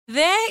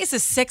There is a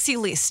sexy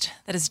list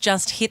that has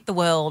just hit the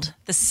world,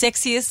 the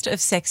sexiest of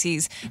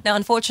sexies. Now,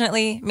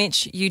 unfortunately,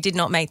 Mitch, you did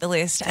not make the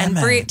list. And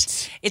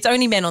Britt, it's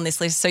only men on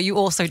this list, so you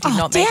also did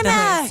not make the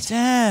list.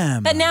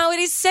 Damn. But now it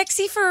is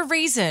sexy for a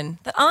reason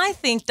that I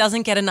think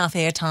doesn't get enough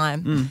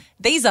airtime.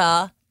 These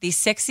are the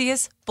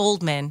sexiest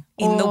bald men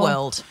in the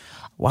world.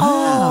 Wow.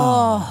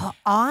 Oh,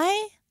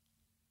 I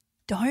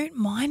don't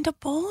mind a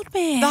bald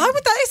man.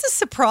 That is a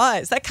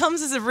surprise. That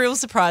comes as a real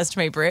surprise to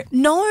me, Britt.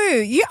 No,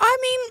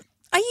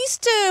 I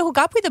used to hook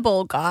up with a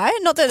bald guy.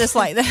 Not that it's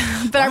like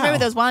that, but I remember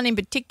there was one in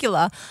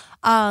particular.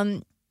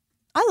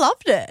 I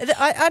loved it.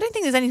 I don't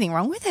think there's anything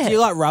wrong with it. Do you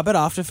like rub it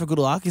after for good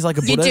luck? He's like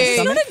a Buddha. do. or He's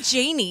something? not a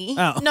genie.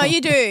 Oh. No,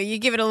 you do. You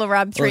give it a little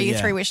rub, three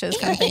wishes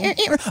kind of thing.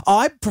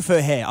 I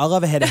prefer hair. I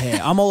love a head of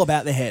hair. I'm all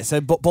about the hair. So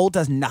bald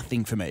does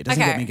nothing for me. It doesn't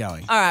get me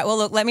going. All right. Well,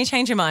 look, let me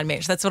change your mind,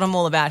 Mitch. That's what I'm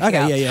all about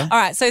Okay, here. yeah. All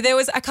right. So there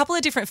was a couple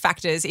of different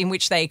factors in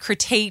which they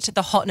critiqued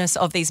the hotness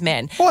of these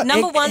men. What?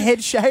 Number one,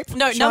 head shape?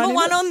 No, number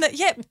one on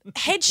the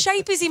head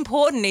shape is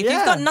important. If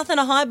you've got nothing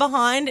to hide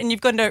behind and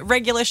you've got a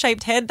regular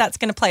shaped head, that's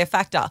going to play a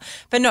factor.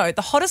 But no,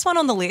 the hottest one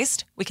on the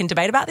list, we can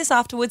debate about this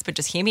afterwards, but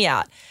just hear me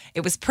out.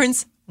 It was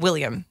Prince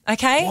William.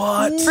 Okay,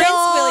 What? Prince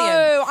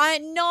William.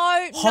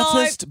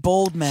 Hottest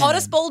bald man.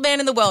 Hottest bald man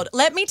in the world.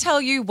 Let me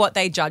tell you what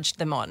they judged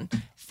them on.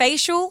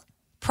 Facial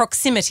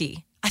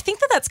proximity. I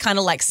think that's kind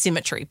of like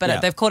symmetry, but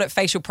they've called it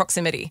facial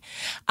proximity.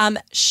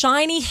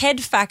 Shiny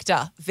head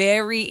factor,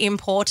 very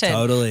important.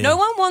 Totally. No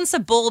one wants a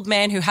bald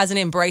man who hasn't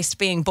embraced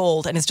being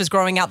bald and is just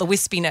growing out the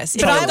wispiness.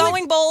 If Totally. I'm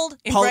going bald,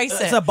 embrace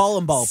it. It's a bowl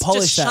and bowl.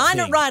 Polish Just that shine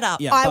thing. it right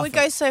up. Yeah, I buff would it.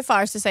 go so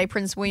far as to say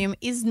Prince William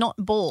is not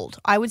bald.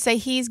 I would say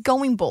he's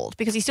going bald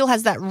because he still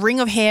has that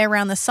ring of hair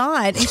around the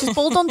side and he's just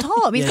bald on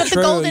top. He's got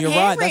true. the golden You're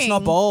hair right. That's ring.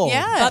 not bald.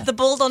 Yeah. But the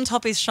bald on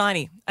top is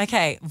shiny.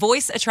 Okay,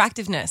 voice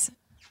attractiveness.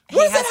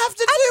 What does that have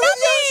to do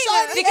with your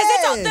shiny Because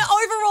it's head? the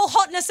overall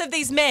hotness of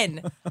these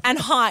men, and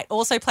height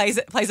also plays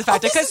a factor.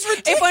 this Because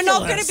is if we're not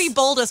going ridiculous. to be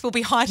baldest, we'll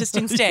be heightest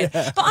instead.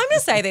 But I'm going to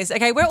say this,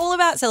 okay? We're all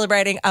about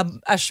celebrating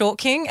a short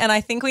king, and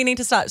I think we need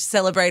to start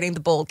celebrating the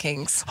bald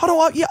kings.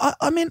 Hold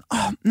on.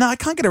 No, I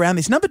can't get around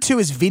this. Number 2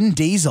 is Vin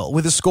Diesel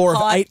with a score of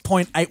Hot.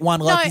 8.81, like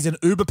No. he's an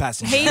Uber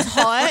passenger. He's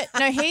hot.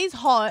 No, he's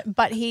hot,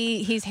 but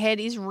his head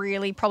is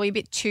really probably a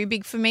bit too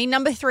big for me.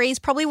 Number 3 is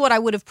probably what I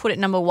would have put at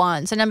number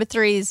 1. So number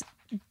 3 is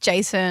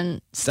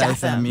Jason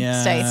Statham.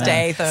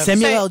 Statham.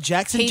 Samuel So L.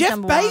 Jackson. he's Jeff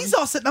number 1.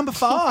 Bezos at number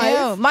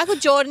 5. Ew. Michael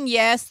Jordan,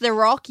 yes. The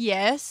Rock,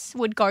 yes.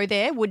 Would go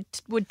there. Would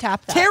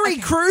tap that. Terry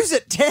Crews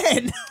at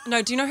 10.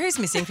 No, do you know who's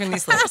missing from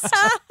this list?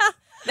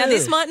 Now,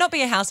 this might not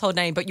be a household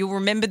name, but you'll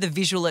remember the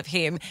visual of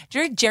him. Do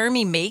you know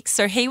Jeremy Meeks?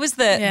 So he was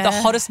the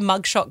hottest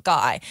mugshot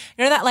guy.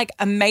 You know that like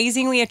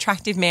amazingly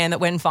attractive man that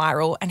went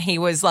viral and he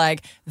was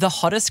like the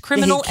hottest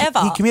criminal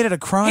ever. He committed a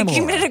crime. He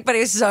committed it, but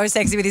he was so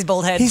sexy with his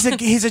bald head.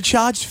 He's a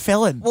charged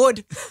felon.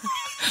 Wood.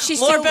 She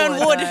Lord still Burn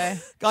would, Wood. though.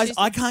 Guys,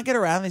 I can't get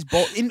around this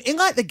bald. In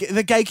like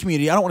the gay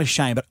community, I don't want to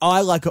shame, but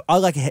I like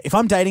a head. If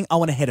I'm dating, I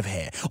want a head of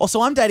hair.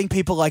 Also, I'm dating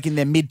people like in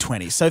their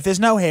mid-20s. So if there's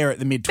no hair at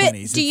the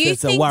mid-20s, do you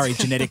it's a think- worry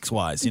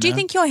genetics-wise. Do you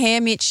think your hair,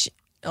 Mitch,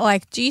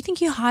 do you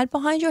think you hide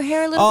behind your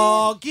hair a little bit?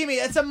 Oh, gimme.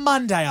 It's a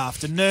Monday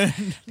afternoon.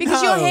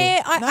 Because No, your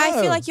hair, I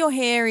no. feel like your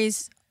hair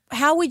is.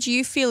 How would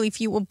you feel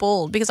if you were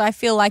bald? Because I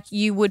feel like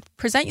you would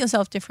present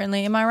yourself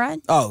differently. Am I right?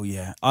 Oh,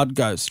 yeah. I'd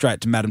go straight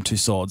to Madame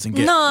Tussauds and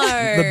get No.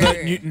 the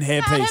Bert Newton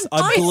hairpiece.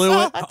 I'd glue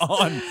it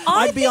on.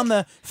 I'd be on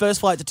the first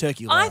flight to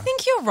Turkey. Laura. I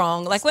think you're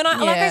wrong. Like like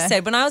I Yeah.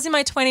 said, when I was in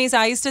my 20s,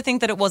 I used to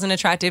think that it wasn't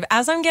attractive.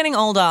 As I'm getting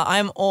older,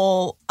 I'm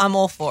all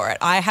for it.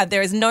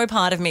 There is no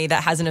part of me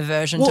that has an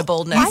aversion to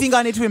baldness. You think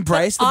I need to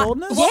embrace the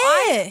baldness?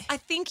 I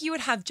think you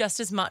would have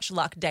just as much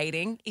luck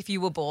dating if you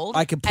were bald.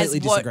 I completely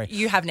as what disagree.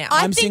 you have now.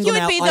 I I'm think single you would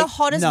now. be I- the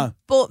hottest no.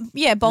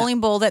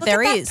 bowling ball that Look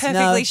there at that is.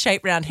 perfectly No.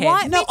 shaped round head.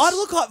 Why? No, I'd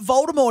look like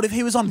Voldemort if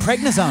he was on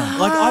prednisone.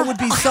 Like, I would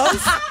be so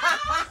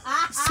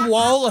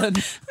swollen.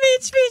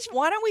 Mitch,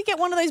 why don't we get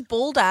one of those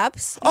bald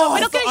apps? Oh,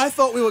 I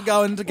thought we were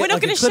going to get We're not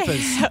like going a to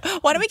clippers.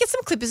 shave. Why don't we get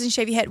some clippers and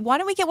shave your head? Why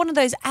don't we get one of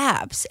those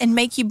apps and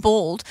make you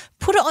bald,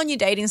 put it on your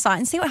dating site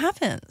and see what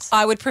happens?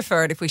 I would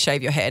prefer it if we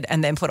shave your head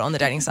and then put it on the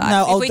dating site.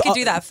 No, if we could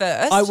do that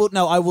first. I will.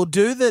 No, I will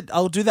do the.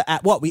 I'll do the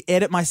app. What, we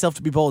edit myself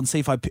to be bald and see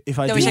if I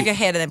Then do. we shave your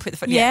head and then put the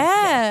foot.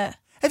 Yeah.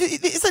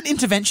 It's an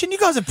intervention. You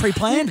guys have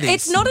pre-planned this.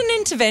 It's not an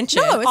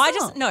intervention. No, it's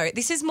just not. no.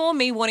 This is more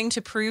me wanting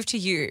to prove to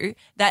you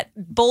that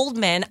bald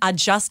men are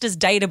just as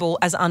dateable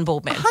as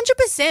unbald men.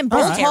 100% All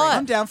bald right, hot.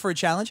 I'm down for a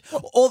challenge.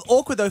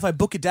 Awkward though if I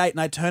book a date and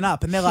I turn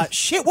up and they're like,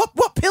 "Shit, what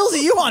pills are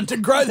you on to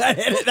grow that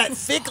head, that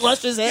thick,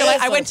 luscious hair?"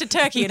 I went to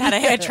Turkey and had a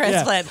hair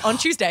transplant on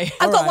Tuesday.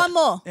 I've got All right. one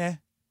more. Yeah.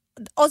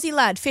 Aussie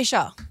lad,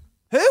 Fisher.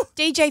 Who?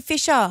 DJ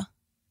Fisher.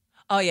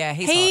 Oh yeah,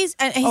 he's hot. He's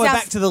Oh, we're our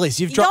back to the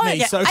list. You've dropped No, me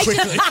yeah, so I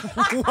quickly.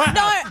 No,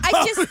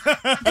 I just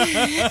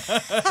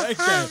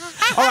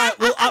All right,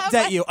 we'll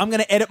update you. I'm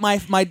going to edit my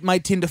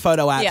Tinder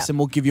photo apps Yeah. and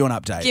we'll give you an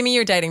update. Give me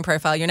your dating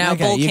profile. You're now a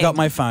Okay, bald you king. got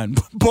my phone.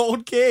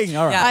 Bald king.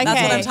 All right. Yeah,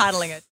 that's what Okay. I'm titling it.